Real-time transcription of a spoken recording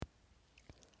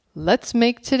Let's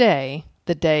make today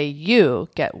the day you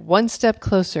get one step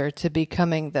closer to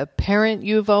becoming the parent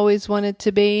you've always wanted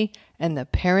to be and the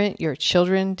parent your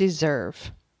children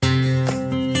deserve.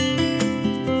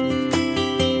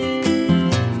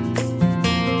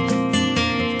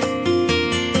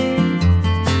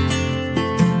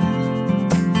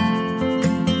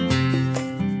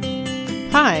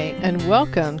 Hi, and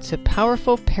welcome to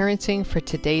Powerful Parenting for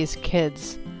Today's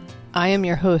Kids. I am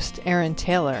your host, Erin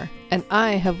Taylor, and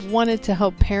I have wanted to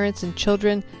help parents and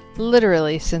children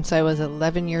literally since I was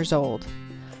 11 years old.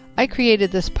 I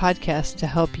created this podcast to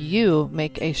help you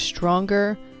make a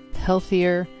stronger,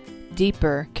 healthier,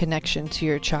 deeper connection to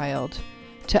your child,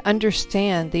 to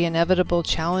understand the inevitable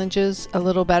challenges a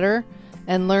little better,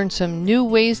 and learn some new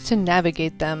ways to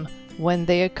navigate them when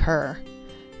they occur.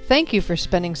 Thank you for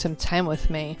spending some time with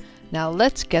me. Now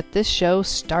let's get this show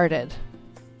started.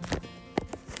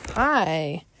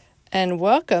 Hi, and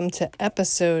welcome to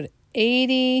episode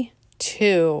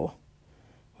 82.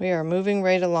 We are moving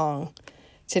right along.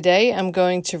 Today I'm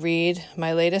going to read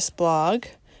my latest blog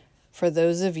for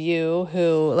those of you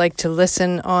who like to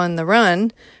listen on the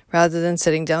run rather than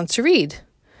sitting down to read.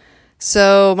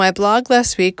 So my blog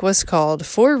last week was called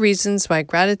 4 Reasons Why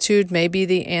Gratitude May Be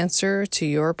the Answer to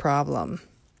Your Problem.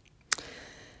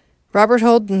 Robert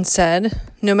Holden said,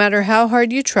 "No matter how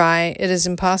hard you try, it is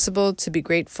impossible to be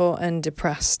grateful and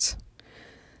depressed."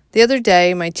 The other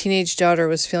day, my teenage daughter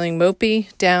was feeling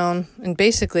mopey, down, and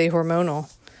basically hormonal.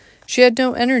 She had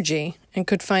no energy and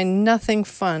could find nothing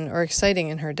fun or exciting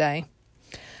in her day.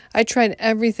 I tried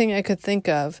everything I could think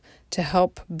of to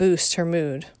help boost her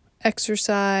mood.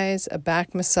 Exercise, a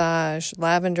back massage,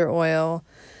 lavender oil.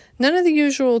 None of the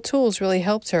usual tools really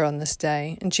helped her on this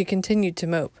day, and she continued to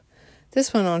mope.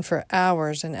 This went on for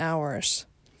hours and hours.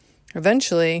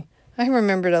 Eventually, I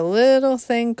remembered a little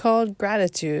thing called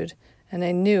gratitude, and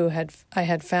I knew I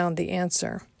had found the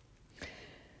answer.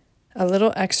 A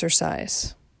little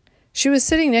exercise. She was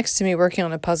sitting next to me working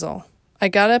on a puzzle. I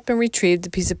got up and retrieved a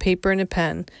piece of paper and a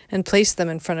pen and placed them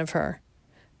in front of her.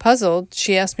 Puzzled,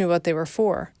 she asked me what they were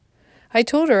for. I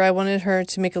told her I wanted her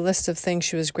to make a list of things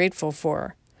she was grateful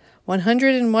for.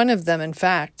 101 of them, in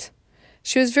fact.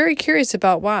 She was very curious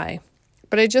about why,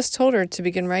 but I just told her to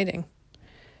begin writing.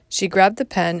 She grabbed the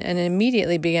pen and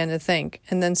immediately began to think,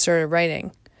 and then started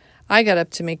writing. I got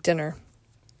up to make dinner.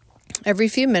 Every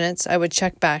few minutes, I would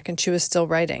check back, and she was still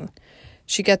writing.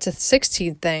 She got to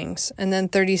 16 things, and then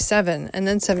 37, and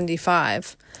then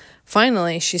 75.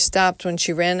 Finally, she stopped when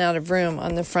she ran out of room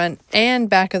on the front and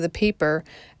back of the paper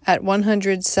at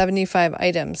 175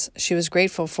 items she was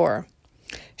grateful for.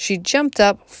 She jumped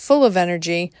up, full of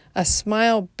energy, a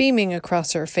smile beaming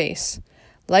across her face.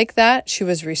 Like that, she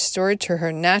was restored to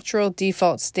her natural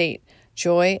default state,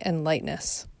 joy and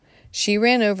lightness. She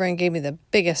ran over and gave me the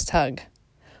biggest hug.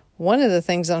 One of the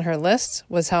things on her list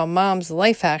was how Mom's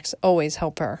life hacks always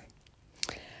help her.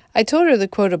 I told her the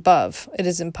quote above, "It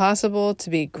is impossible to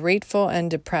be grateful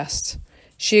and depressed."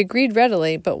 She agreed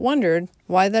readily, but wondered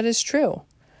why that is true.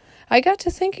 I got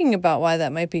to thinking about why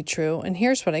that might be true, and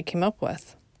here's what I came up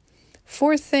with.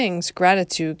 4 things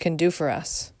gratitude can do for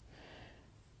us.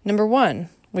 Number 1,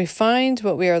 we find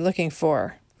what we are looking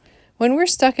for. When we're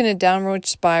stuck in a downward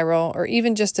spiral or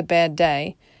even just a bad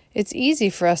day, it's easy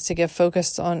for us to get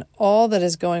focused on all that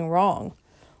is going wrong.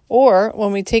 Or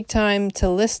when we take time to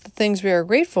list the things we are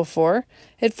grateful for,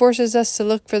 it forces us to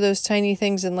look for those tiny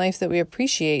things in life that we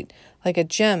appreciate, like a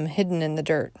gem hidden in the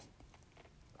dirt.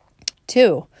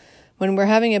 2, when we're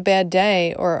having a bad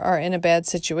day or are in a bad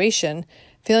situation,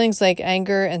 feelings like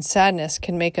anger and sadness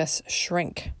can make us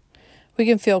shrink. We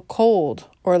can feel cold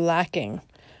or lacking,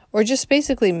 or just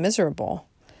basically miserable.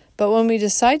 But when we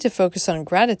decide to focus on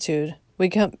gratitude, we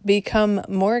can become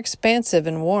more expansive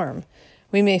and warm.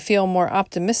 We may feel more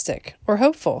optimistic or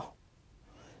hopeful.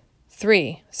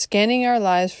 3, scanning our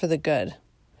lives for the good.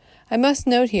 I must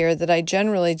note here that I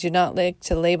generally do not like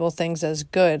to label things as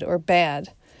good or bad.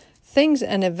 Things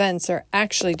and events are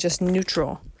actually just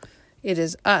neutral. It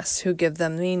is us who give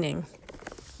them meaning.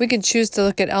 We can choose to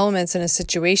look at elements in a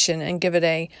situation and give it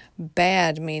a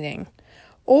bad meaning.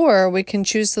 Or we can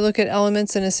choose to look at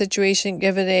elements in a situation and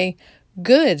give it a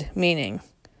good meaning.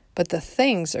 But the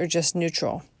things are just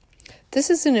neutral.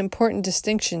 This is an important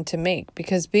distinction to make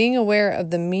because being aware of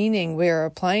the meaning we are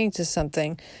applying to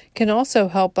something can also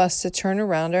help us to turn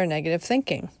around our negative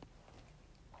thinking.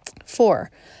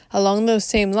 4, along those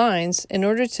same lines, in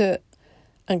order to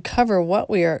uncover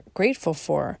what we are grateful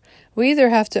for, we either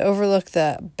have to overlook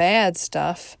the bad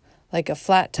stuff, like a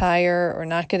flat tire or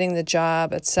not getting the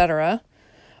job, etc.,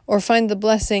 or find the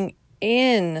blessing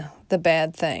in the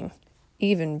bad thing,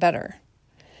 even better.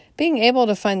 Being able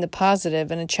to find the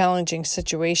positive in a challenging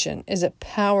situation is a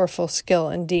powerful skill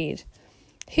indeed.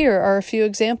 Here are a few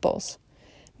examples.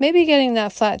 Maybe getting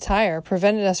that flat tire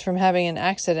prevented us from having an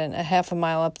accident a half a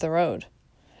mile up the road.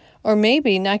 Or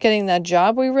maybe not getting that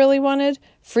job we really wanted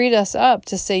freed us up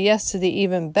to say yes to the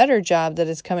even better job that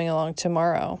is coming along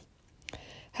tomorrow.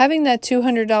 Having that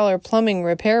 $200 plumbing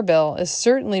repair bill is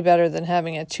certainly better than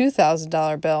having a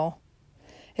 $2,000 bill.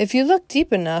 If you look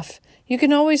deep enough, you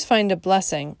can always find a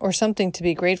blessing or something to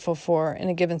be grateful for in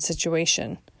a given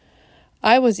situation.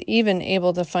 I was even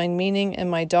able to find meaning in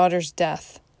my daughter's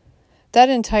death. That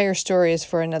entire story is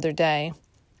for another day,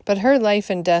 but her life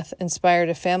and death inspired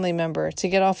a family member to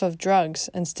get off of drugs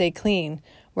and stay clean,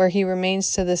 where he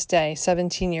remains to this day,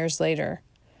 17 years later.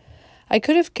 I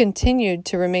could have continued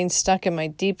to remain stuck in my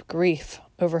deep grief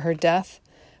over her death,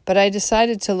 but I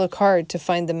decided to look hard to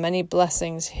find the many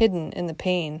blessings hidden in the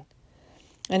pain.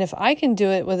 And if I can do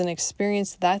it with an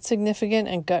experience that significant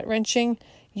and gut-wrenching,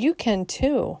 you can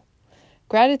too.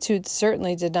 Gratitude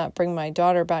certainly did not bring my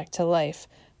daughter back to life,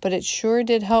 but it sure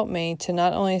did help me to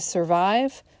not only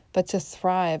survive, but to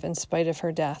thrive in spite of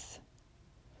her death.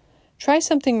 Try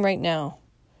something right now.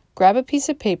 Grab a piece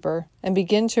of paper and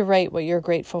begin to write what you're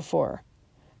grateful for.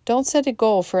 Don't set a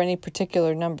goal for any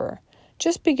particular number.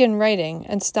 Just begin writing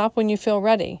and stop when you feel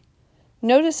ready.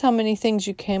 Notice how many things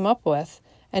you came up with,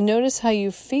 and notice how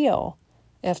you feel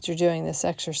after doing this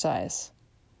exercise.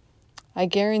 I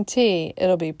guarantee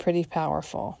it'll be pretty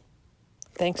powerful.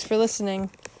 Thanks for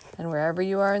listening, and wherever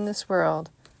you are in this world,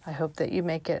 I hope that you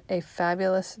make it a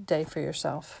fabulous day for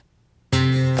yourself.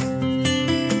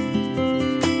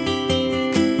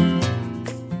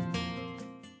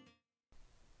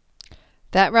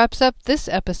 That wraps up this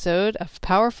episode of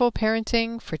Powerful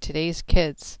Parenting for Today's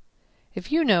Kids. If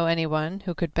you know anyone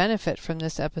who could benefit from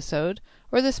this episode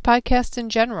or this podcast in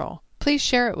general, please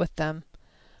share it with them.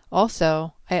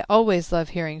 Also, I always love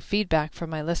hearing feedback from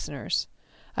my listeners.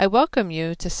 I welcome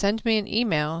you to send me an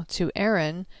email to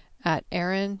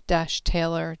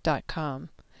erin@erin-taylor.com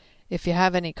if you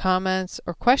have any comments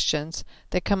or questions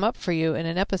that come up for you in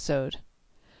an episode.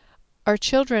 Our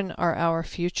children are our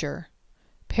future.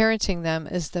 Parenting them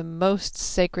is the most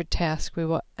sacred task we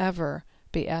will ever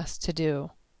be asked to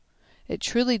do. It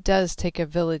truly does take a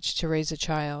village to raise a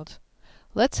child.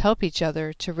 Let's help each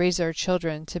other to raise our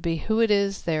children to be who it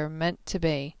is they are meant to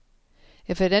be.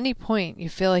 If at any point you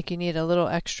feel like you need a little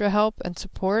extra help and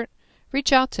support,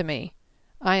 reach out to me.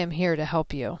 I am here to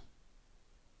help you.